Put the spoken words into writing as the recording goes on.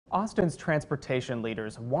Austin's transportation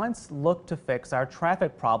leaders once looked to fix our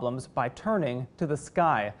traffic problems by turning to the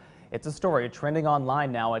sky. It's a story trending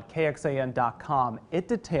online now at KXAN.com. It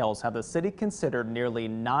details how the city considered nearly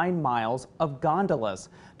 9 miles of gondolas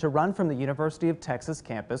to run from the University of Texas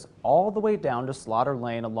campus all the way down to Slaughter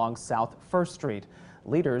Lane along South 1st Street.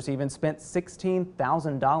 Leaders even spent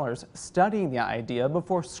 $16,000 studying the idea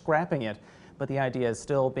before scrapping it. But the idea is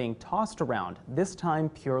still being tossed around, this time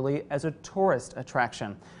purely as a tourist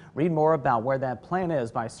attraction. Read more about where that plan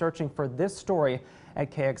is by searching for this story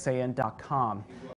at KXAN.com.